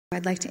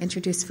I'd like to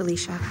introduce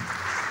Felicia.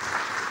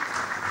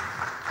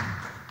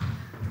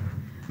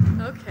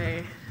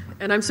 Okay,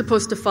 and I'm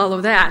supposed to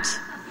follow that.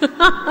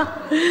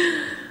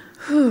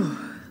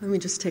 Let me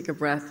just take a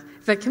breath.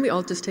 In fact, can we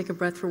all just take a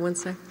breath for one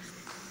sec?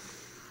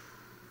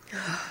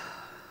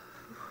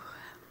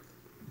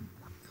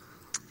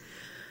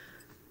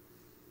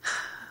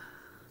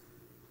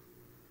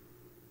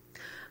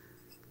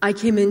 I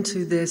came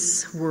into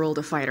this world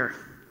a fighter.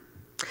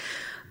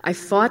 I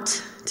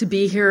fought to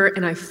be here,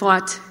 and I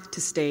fought to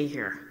stay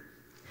here.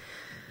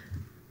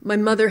 My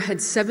mother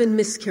had 7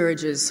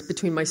 miscarriages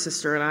between my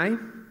sister and I.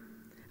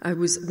 I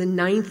was the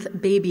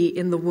 9th baby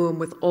in the womb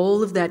with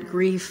all of that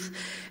grief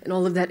and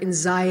all of that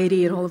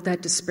anxiety and all of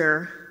that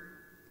despair.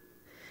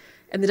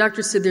 And the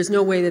doctor said, there's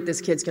no way that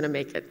this kid's going to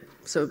make it,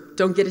 so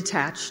don't get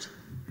attached.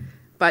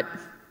 But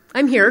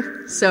I'm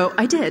here, so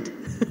I did.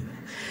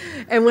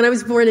 And when I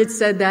was born, it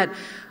said that,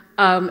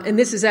 and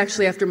this is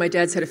actually after my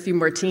dad's had a few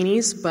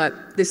martinis,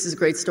 but this is a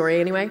great story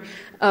anyway.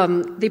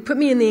 They put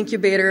me in the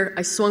incubator,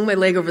 I swung my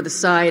leg over the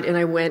side, and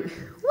I went,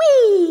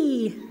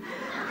 whee!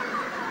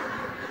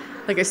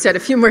 Like I said, a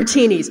few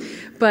martinis.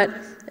 And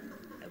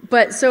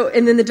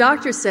then the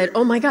doctor said,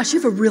 oh my gosh, you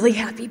have a really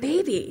happy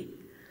baby.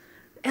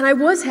 And I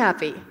was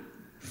happy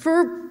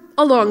for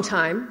a long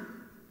time.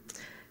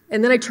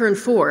 And then I turned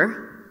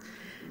 4.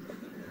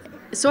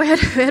 So I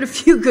had a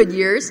few good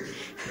years.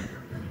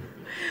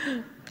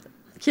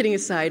 Kidding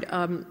aside,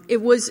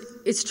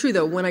 it's true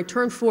though, when I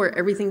turned 4,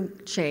 everything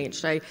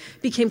changed. I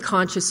became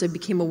conscious, I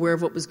became aware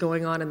of what was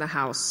going on in the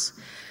house.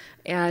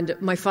 And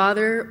my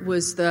father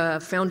was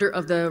the founder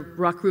of the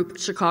rock group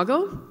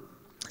Chicago,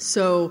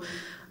 so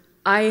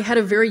I had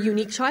a very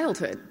unique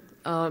childhood.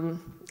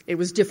 It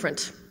was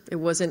different. It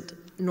wasn't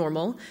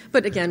normal.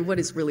 But again, what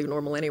is really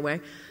normal anyway?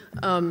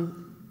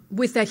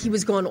 With that, he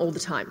was gone all the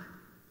time.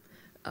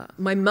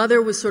 My mother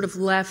was sort of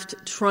left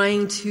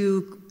trying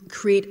to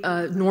create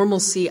a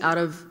normalcy out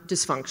of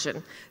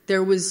dysfunction.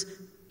 There was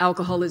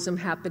alcoholism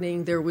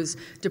happening, there was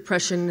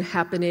depression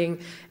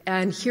happening,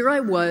 and here I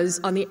was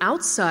on the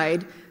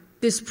outside,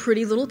 this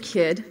pretty little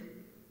kid,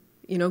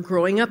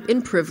 growing up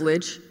in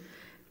privilege,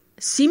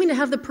 seeming to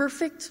have the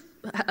perfect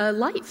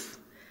life.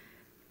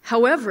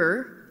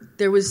 However,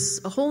 there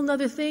was a whole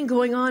other thing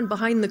going on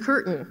behind the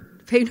curtain.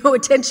 Pay no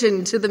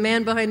attention to the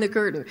man behind the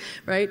curtain,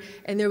 right?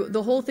 And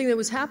the whole thing that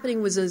was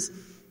happening was as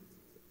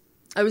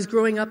I was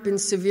growing up in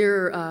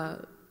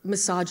severe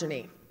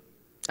misogyny.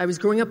 I was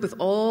growing up with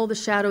all the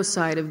shadow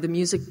side of the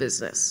music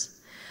business.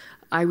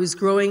 I was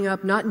growing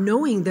up not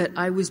knowing that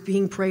I was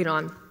being preyed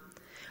on.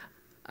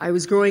 I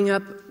was growing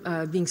up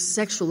being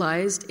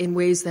sexualized in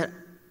ways that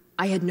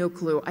I had no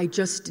clue. I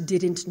just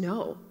didn't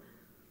know.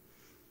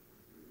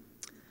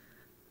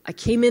 I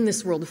came in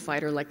this world a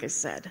fighter, like I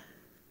said.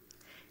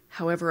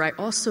 However, I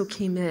also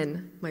came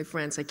in, my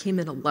friends, I came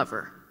in a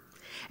lover.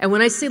 And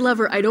when I say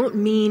lover, I don't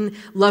mean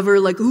lover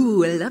like,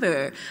 ooh, a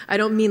lover. I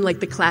don't mean like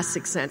the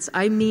classic sense.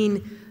 I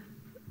mean,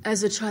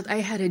 as a child, I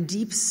had a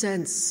deep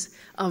sense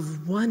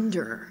of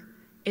wonder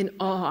and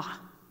awe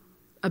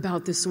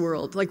about this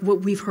world, like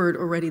what we've heard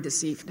already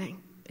this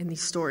evening in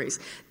these stories.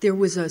 There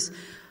was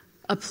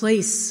a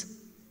place,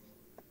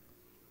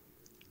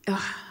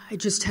 I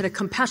just had a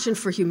compassion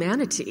for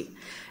humanity.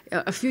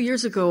 A few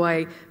years ago,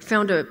 I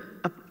found a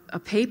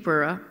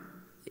paper,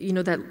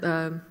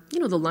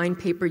 the lined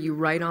paper you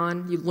write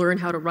on, you learn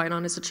how to write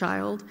on as a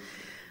child.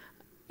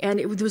 And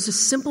there was a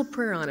simple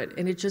prayer on it,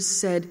 and it just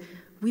said,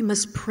 we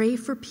must pray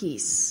for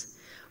peace.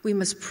 We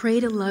must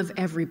pray to love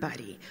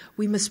everybody.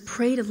 We must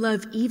pray to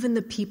love even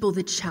the people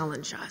that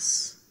challenge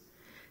us.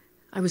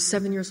 I was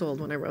 7 years old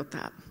when I wrote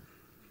that.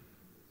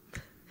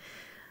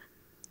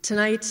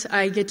 Tonight,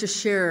 I get to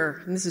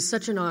share, and this is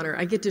such an honor,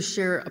 I get to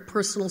share a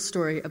personal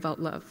story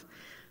about love.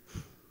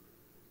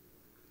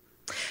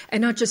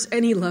 And not just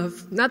any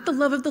love, not the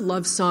love of the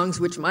love songs,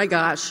 which, my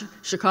gosh,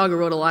 Chicago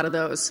wrote a lot of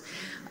those.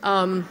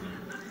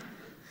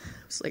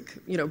 It's like,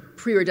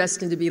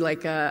 preordained to be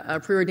like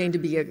preordained to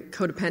be a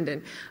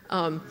codependent.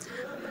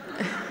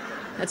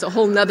 That's a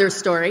whole nother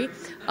story.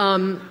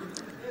 And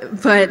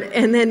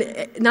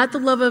then not the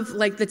love of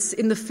like that's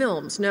in the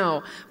films,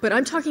 no. But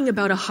I'm talking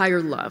about a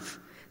higher love.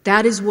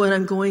 That is what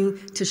I'm going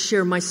to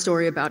share my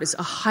story about, is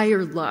a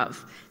higher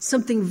love.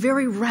 Something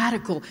very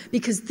radical,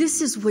 because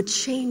this is what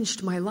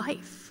changed my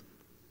life.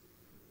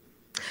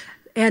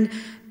 And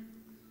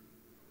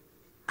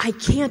I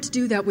can't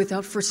do that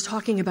without first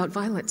talking about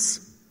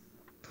violence.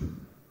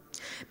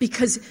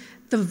 Because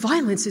the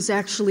violence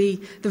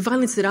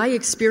that I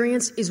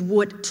experience is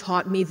what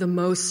taught me the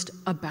most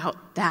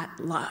about that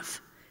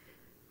love.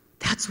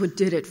 That's what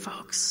did it,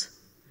 folks.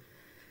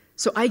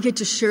 So I get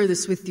to share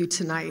this with you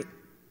tonight.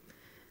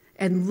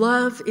 And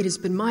love, it has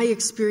been my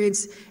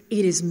experience,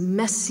 it is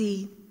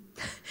messy,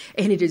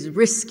 and it is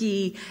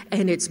risky,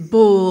 and it's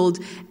bold,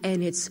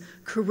 and it's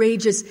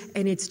courageous,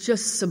 and it's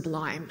just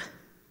sublime.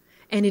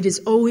 And it is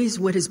always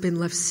what has been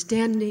left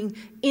standing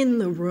in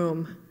the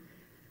room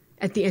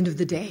at the end of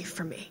the day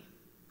for me.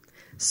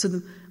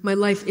 So my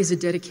life is a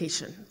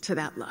dedication to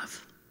that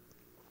love.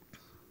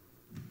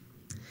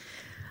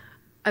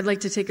 I'd like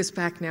to take us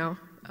back now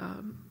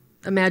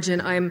Imagine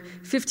I'm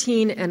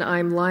 15 and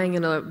I'm lying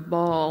in a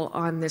ball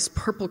on this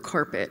purple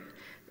carpet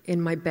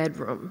in my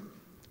bedroom.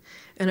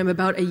 And I'm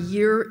about a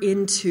year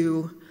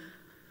into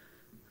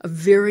a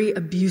very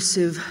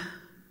abusive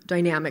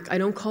dynamic. I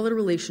don't call it a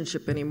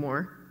relationship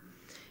anymore.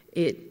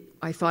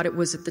 I thought it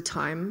was at the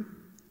time.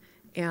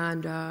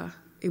 And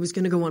it was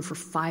going to go on for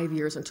 5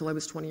 years until I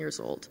was 20 years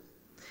old.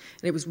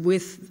 And it was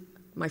with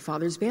my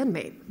father's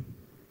bandmate.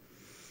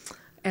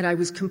 And I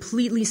was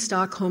completely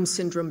Stockholm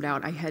syndromed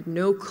out. I had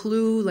no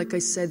clue, like I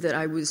said, that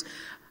I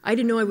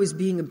didn't know I was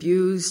being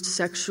abused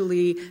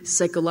sexually,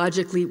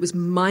 psychologically. It was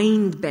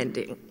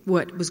mind-bending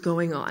what was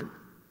going on.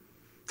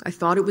 I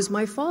thought it was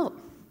my fault.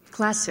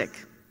 Classic.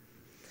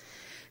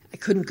 I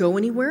couldn't go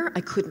anywhere.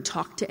 I couldn't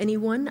talk to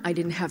anyone. I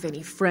didn't have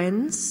any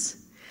friends.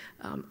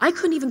 I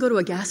couldn't even go to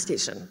a gas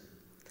station.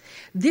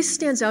 This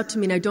stands out to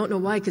me, and I don't know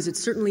why, because it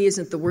certainly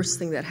isn't the worst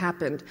thing that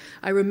happened.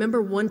 I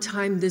remember one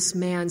time this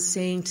man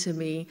saying to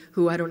me,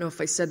 who I don't know if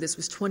I said this,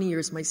 was 20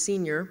 years my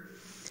senior,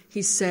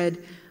 he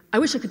said, "I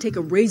wish I could take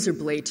a razor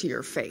blade to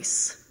your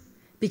face,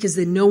 because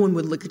then no one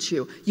would look at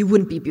you. You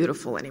wouldn't be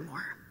beautiful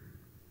anymore."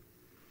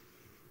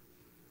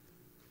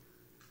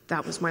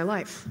 That was my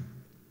life.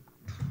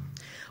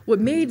 What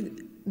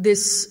made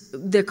this,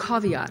 the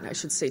caveat, I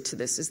should say, to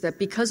this, is that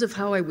because of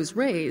how I was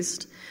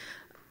raised,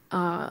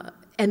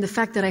 and the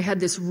fact that I had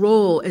this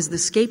role as the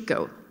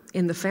scapegoat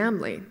in the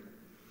family,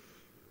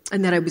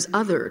 and that I was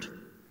othered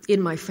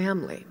in my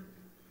family.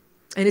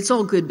 And it's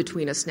all good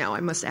between us now, I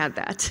must add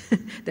that.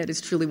 That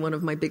is truly one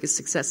of my biggest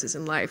successes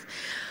in life.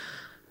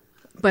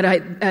 But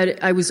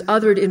I was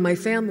othered in my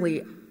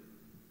family.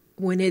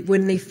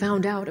 When they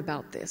found out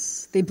about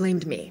this, they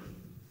blamed me.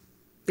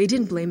 They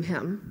didn't blame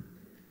him.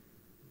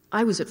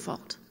 I was at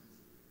fault.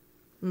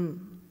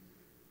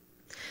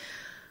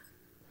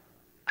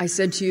 I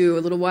said to you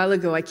a little while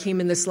ago, I came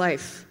in this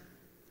life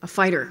a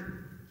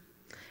fighter.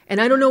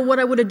 And I don't know what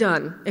I would have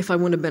done if I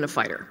wouldn't have been a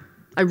fighter.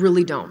 I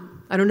really don't.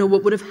 I don't know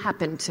what would have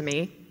happened to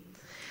me.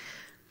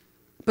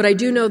 But I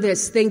do know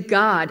this. Thank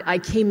God I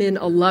came in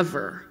a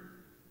lover.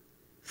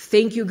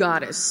 Thank you,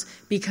 Goddess,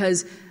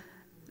 because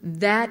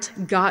that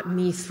got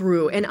me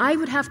through. And I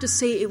would have to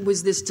say it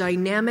was this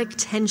dynamic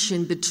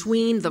tension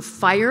between the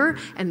fire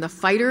and the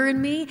fighter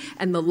in me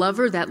and the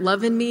lover, that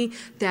love in me,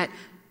 that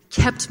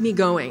kept me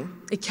going.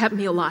 It kept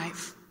me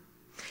alive.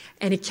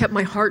 And it kept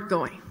my heart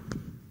going.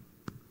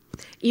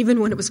 Even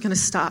when it was going to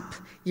stop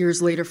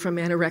years later from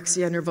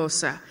anorexia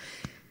nervosa.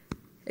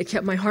 It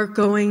kept my heart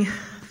going.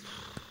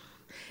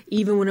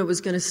 Even when it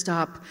was going to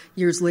stop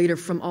years later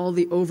from all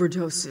the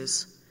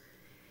overdoses.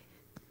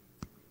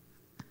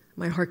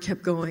 My heart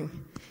kept going.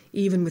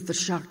 Even with the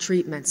shock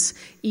treatments.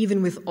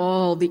 Even with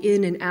all the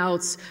in and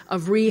outs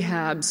of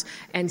rehabs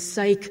and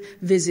psych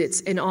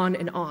visits and on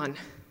and on.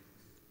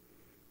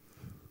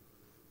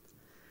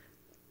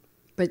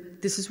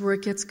 But this is where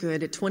it gets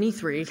good. At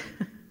 23,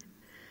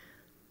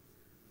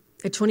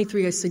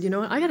 I said, you know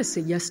what? I got to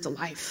say yes to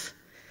life.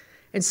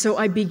 And so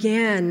I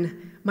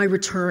began my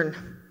return.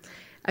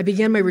 I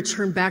began my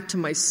return back to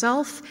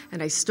myself,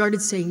 and I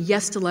started saying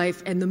yes to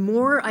life. And the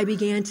more I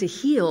began to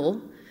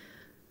heal,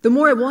 the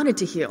more I wanted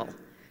to heal.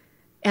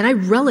 And I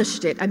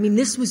relished it. I mean,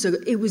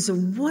 it was a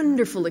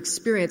wonderful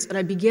experience. And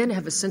I began to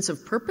have a sense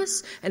of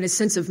purpose and a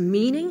sense of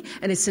meaning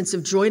and a sense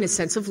of joy and a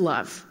sense of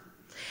love.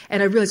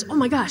 And I realized, oh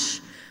my gosh,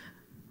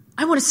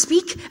 I want to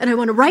speak, and I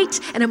want to write,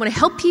 and I want to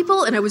help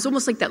people. And I was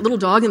almost like that little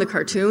dog in the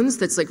cartoons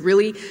that's like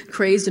really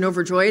crazed and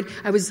overjoyed.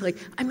 I was like,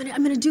 I'm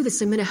going to do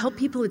this. I'm going to help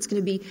people. It's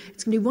going to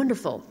be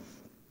wonderful.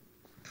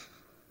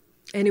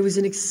 And it was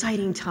an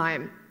exciting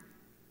time.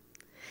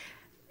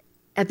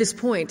 At this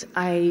point,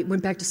 I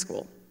went back to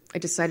school. I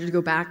decided to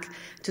go back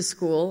to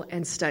school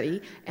and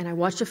study. And I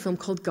watched a film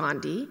called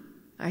Gandhi.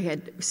 I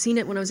had seen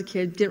it when I was a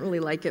kid, didn't really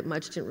like it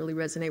much, didn't really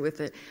resonate with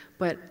it.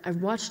 But I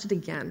watched it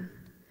again.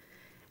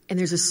 And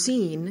there's a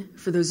scene,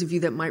 for those of you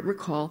that might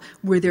recall,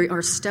 where they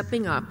are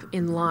stepping up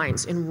in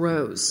lines, in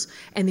rows,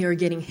 and they are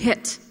getting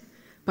hit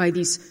by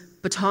these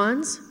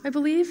batons, I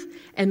believe.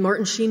 And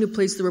Martin Sheen, who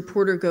plays the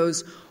reporter,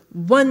 goes,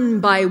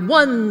 "One by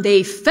one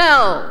they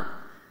fell."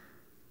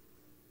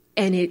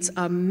 And it's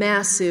a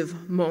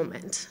massive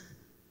moment.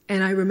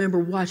 And I remember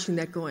watching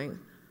that going,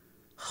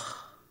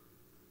 oh,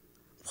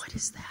 what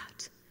is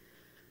that?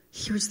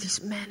 Here's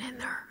these men and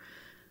they're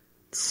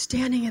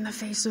standing in the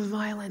face of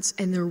violence,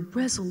 and they're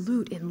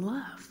resolute in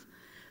love.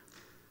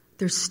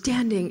 They're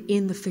standing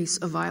in the face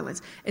of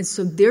violence. And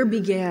so there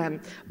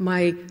began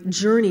my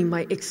journey,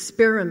 my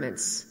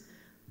experiments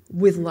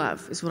with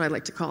love, is what I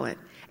like to call it.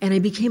 And I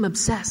became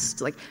obsessed.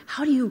 Like,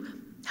 how do you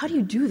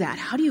do that?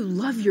 How do you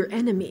love your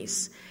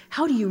enemies?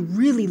 How do you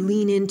really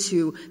lean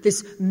into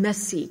this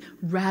messy,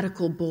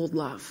 radical, bold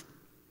love?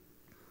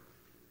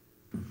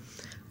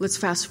 Let's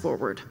fast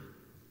forward.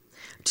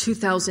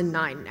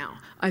 2009 now.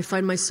 I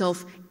find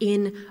myself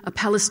in a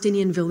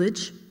Palestinian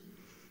village.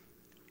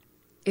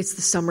 It's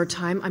the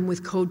summertime. I'm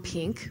with Code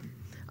Pink.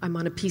 I'm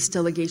on a peace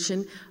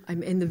delegation.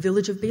 I'm in the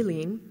village of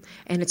Beilin,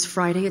 and it's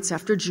Friday. It's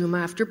after Juma,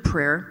 after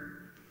prayer.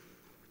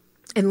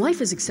 And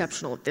life is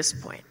exceptional at this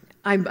point.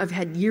 I've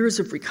had years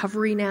of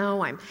recovery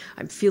now.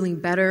 I'm feeling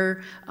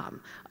better.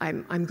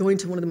 I'm going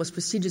to one of the most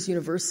prestigious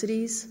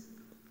universities,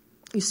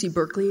 UC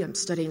Berkeley. I'm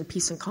studying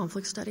peace and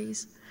conflict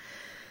studies.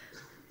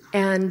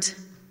 And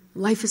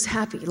life is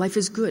happy. Life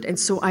is good. And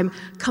so I'm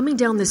coming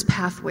down this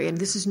pathway, and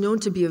this is known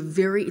to be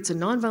it's a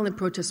nonviolent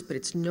protest, but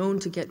it's known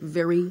to get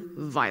very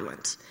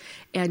violent.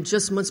 And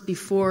just months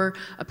before,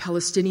 a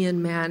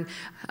Palestinian man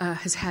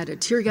has had a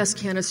tear gas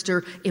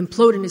canister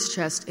implode in his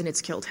chest, and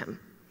it's killed him.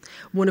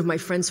 One of my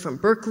friends from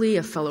Berkeley,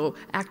 a fellow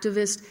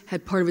activist,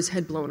 had part of his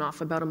head blown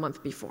off about a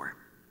month before.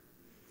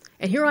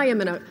 And here I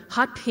am in a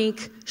hot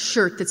pink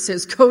shirt that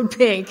says Code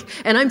Pink,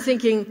 and I'm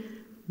thinking,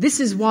 this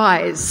is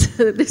wise.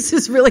 This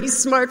is really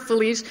smart,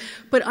 Felicia.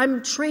 But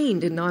I'm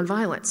trained in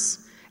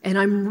nonviolence, and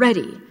I'm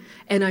ready,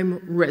 and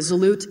I'm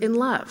resolute in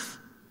love.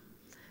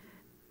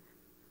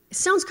 It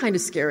sounds kind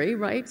of scary,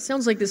 right?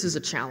 Sounds like this is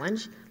a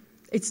challenge.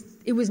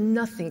 It was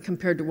nothing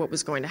compared to what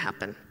was going to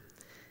happen.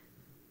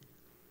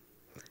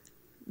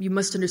 You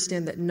must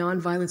understand that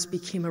nonviolence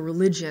became a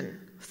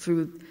religion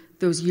through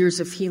those years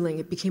of healing.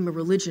 It became a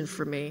religion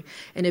for me,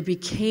 and it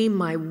became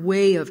my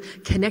way of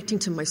connecting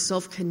to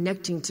myself,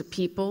 connecting to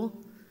people.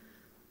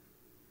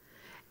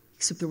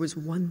 Except there was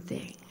one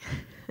thing.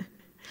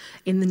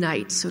 In the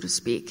night, so to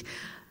speak,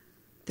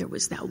 there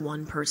was that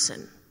one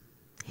person,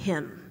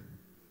 him,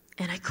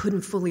 and I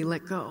couldn't fully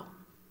let go.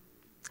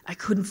 I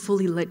couldn't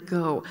fully let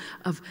go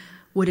of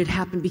what had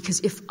happened,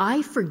 because if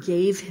I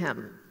forgave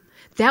him,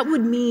 that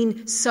would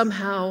mean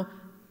somehow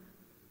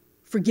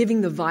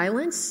forgiving the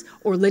violence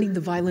or letting the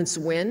violence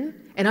win,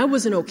 and I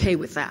wasn't okay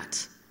with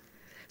that.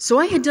 So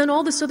I had done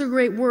all this other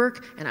great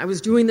work, and I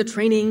was doing the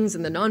trainings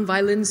and the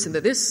nonviolence and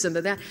the this and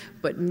the that,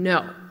 but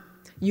no,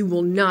 you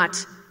will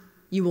not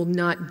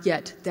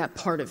get that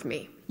part of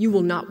me. You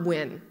will not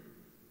win.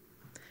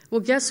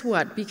 Well, guess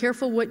what? Be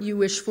careful what you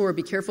wish for.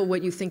 Be careful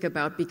what you think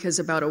about, because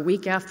about a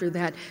week after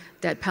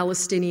that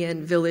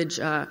Palestinian village,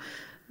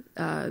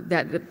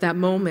 that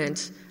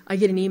moment, I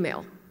get an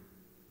email.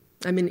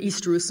 I'm in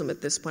East Jerusalem at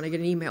this point. I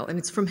get an email, and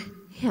it's from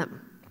him.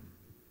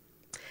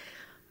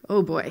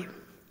 Oh, boy.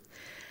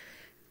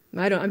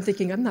 I'm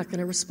thinking, I'm not going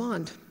to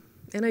respond.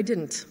 And I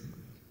didn't.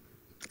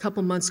 A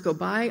couple months go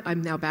by.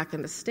 I'm now back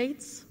in the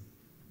States,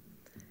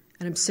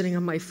 and I'm sitting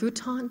on my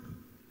futon.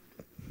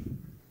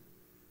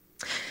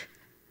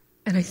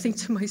 And I think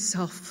to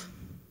myself,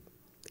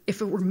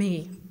 if it were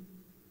me,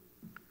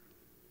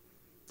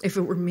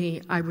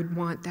 I would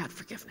want that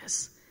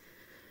forgiveness.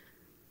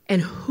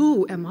 And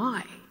who am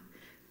I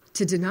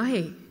to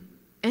deny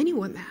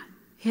anyone that?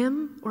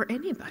 Him or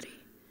anybody?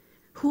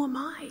 Who am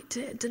I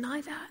to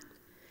deny that?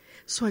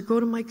 So I go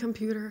to my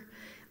computer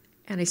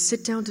and I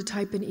sit down to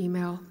type an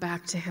email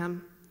back to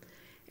him.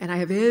 And I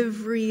have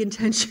every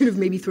intention of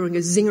maybe throwing a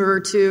zinger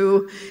or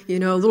two, a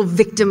little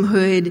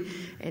victimhood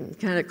and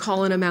kind of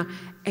calling him out.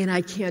 And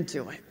I can't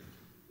do it.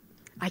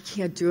 I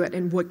can't do it.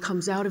 And what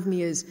comes out of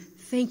me is,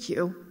 thank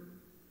you.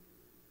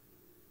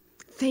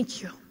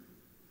 Thank you.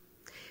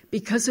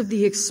 Because of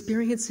the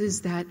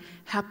experiences that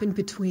happened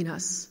between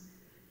us,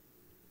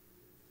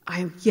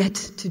 I am yet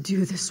to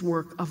do this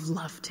work of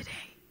love today.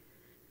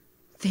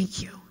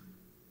 Thank you.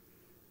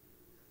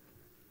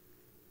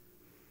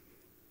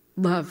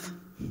 Love.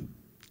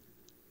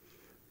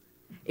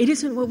 It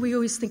isn't what we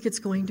always think it's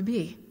going to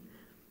be.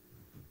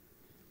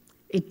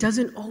 It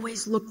doesn't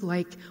always look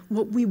like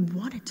what we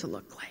want it to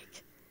look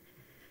like.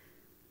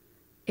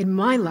 In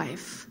my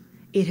life,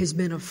 it has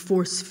been a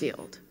force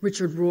field.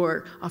 Richard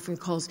Rohr often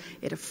calls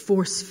it a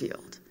force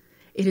field.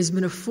 It has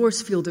been a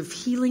force field of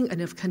healing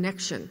and of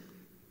connection.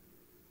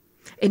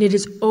 And it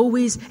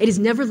has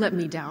never let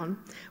me down,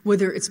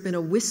 whether it's been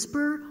a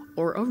whisper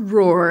or a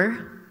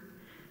roar,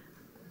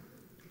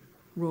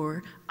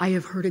 I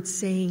have heard it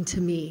saying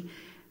to me,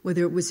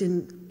 whether it was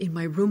in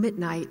my room at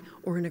night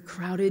or in a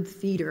crowded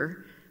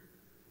theater,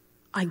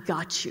 I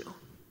got you.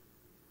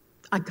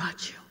 I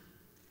got you.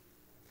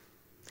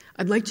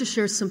 I'd like to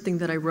share something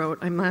that I wrote.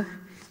 I'm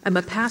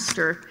a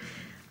pastor,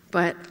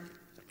 but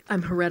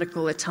I'm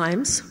heretical at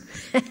times,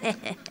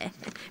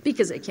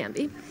 because I can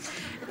be.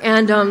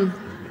 And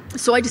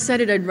so I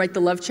decided I'd write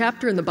the love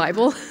chapter in the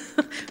Bible,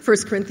 1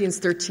 Corinthians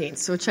 13.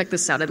 So check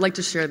this out. I'd like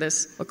to share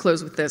this. I'll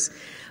close with this.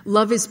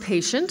 Love is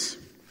patient.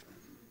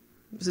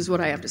 This is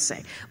what I have to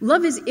say.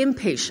 Love is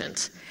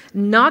impatient,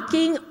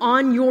 knocking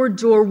on your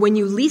door when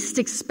you least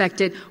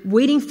expect it,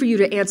 waiting for you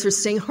to answer,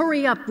 saying,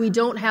 hurry up, we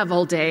don't have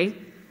all day.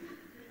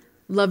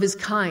 Love is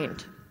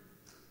kind.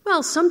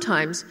 Well,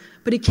 sometimes,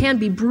 but it can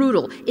be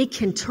brutal. It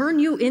can turn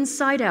you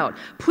inside out,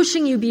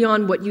 pushing you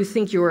beyond what you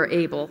think you are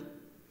able.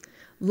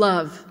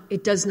 Love,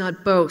 it does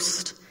not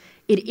boast.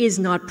 It is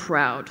not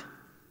proud.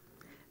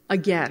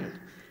 Again,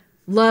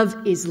 love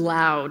is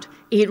loud.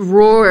 It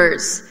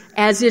roars,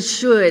 as it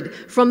should,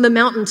 from the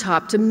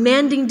mountaintop,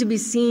 demanding to be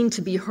seen,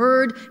 to be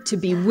heard, to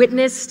be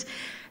witnessed,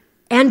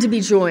 and to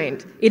be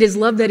joined. It is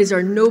love that is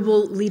our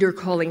noble leader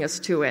calling us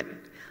to it.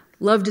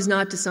 Love does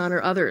not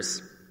dishonor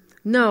others.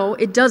 No,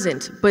 it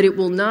doesn't, but it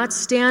will not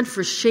stand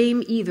for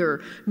shame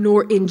either,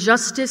 nor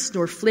injustice,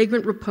 nor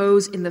flagrant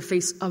repose in the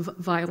face of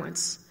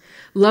violence.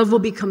 Love will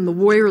become the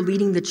warrior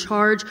leading the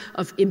charge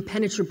of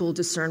impenetrable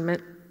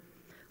discernment.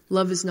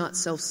 Love is not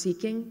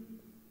self-seeking.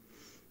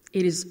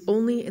 It is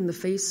only in the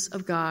face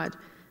of God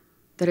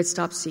that it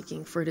stops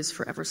seeking, for it is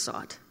forever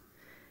sought.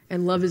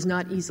 And love is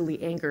not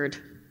easily angered.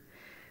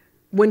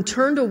 When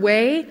turned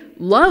away,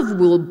 love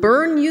will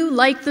burn you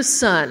like the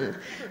sun,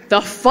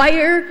 the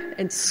fire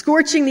and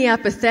scorching the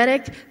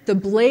apathetic, the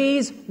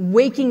blaze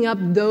waking up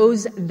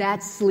those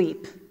that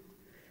sleep.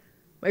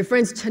 My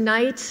friends,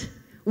 tonight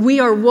we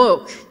are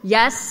woke.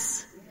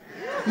 Yes?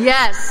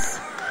 Yes.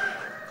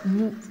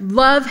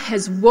 Love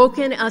has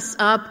woken us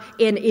up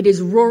and it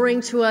is roaring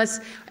to us.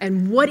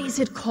 And what is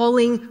it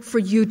calling for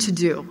you to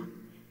do?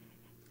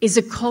 Is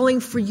it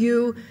calling for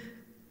you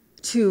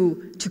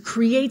to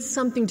create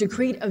something, to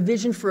create a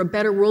vision for a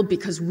better world?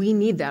 Because we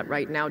need that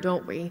right now,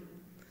 don't we?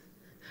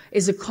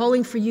 Is it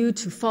calling for you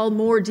to fall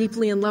more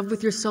deeply in love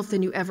with yourself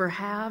than you ever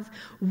have?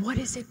 What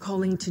is it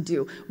calling to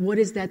do? What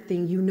is that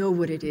thing? You know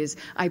what it is.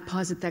 I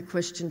posit that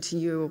question to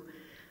you.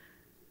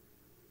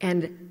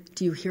 And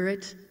do you hear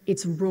it?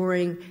 It's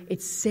roaring.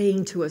 It's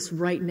saying to us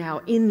right now,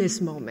 in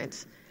this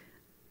moment,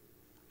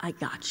 I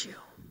got you.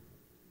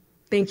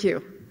 Thank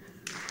you.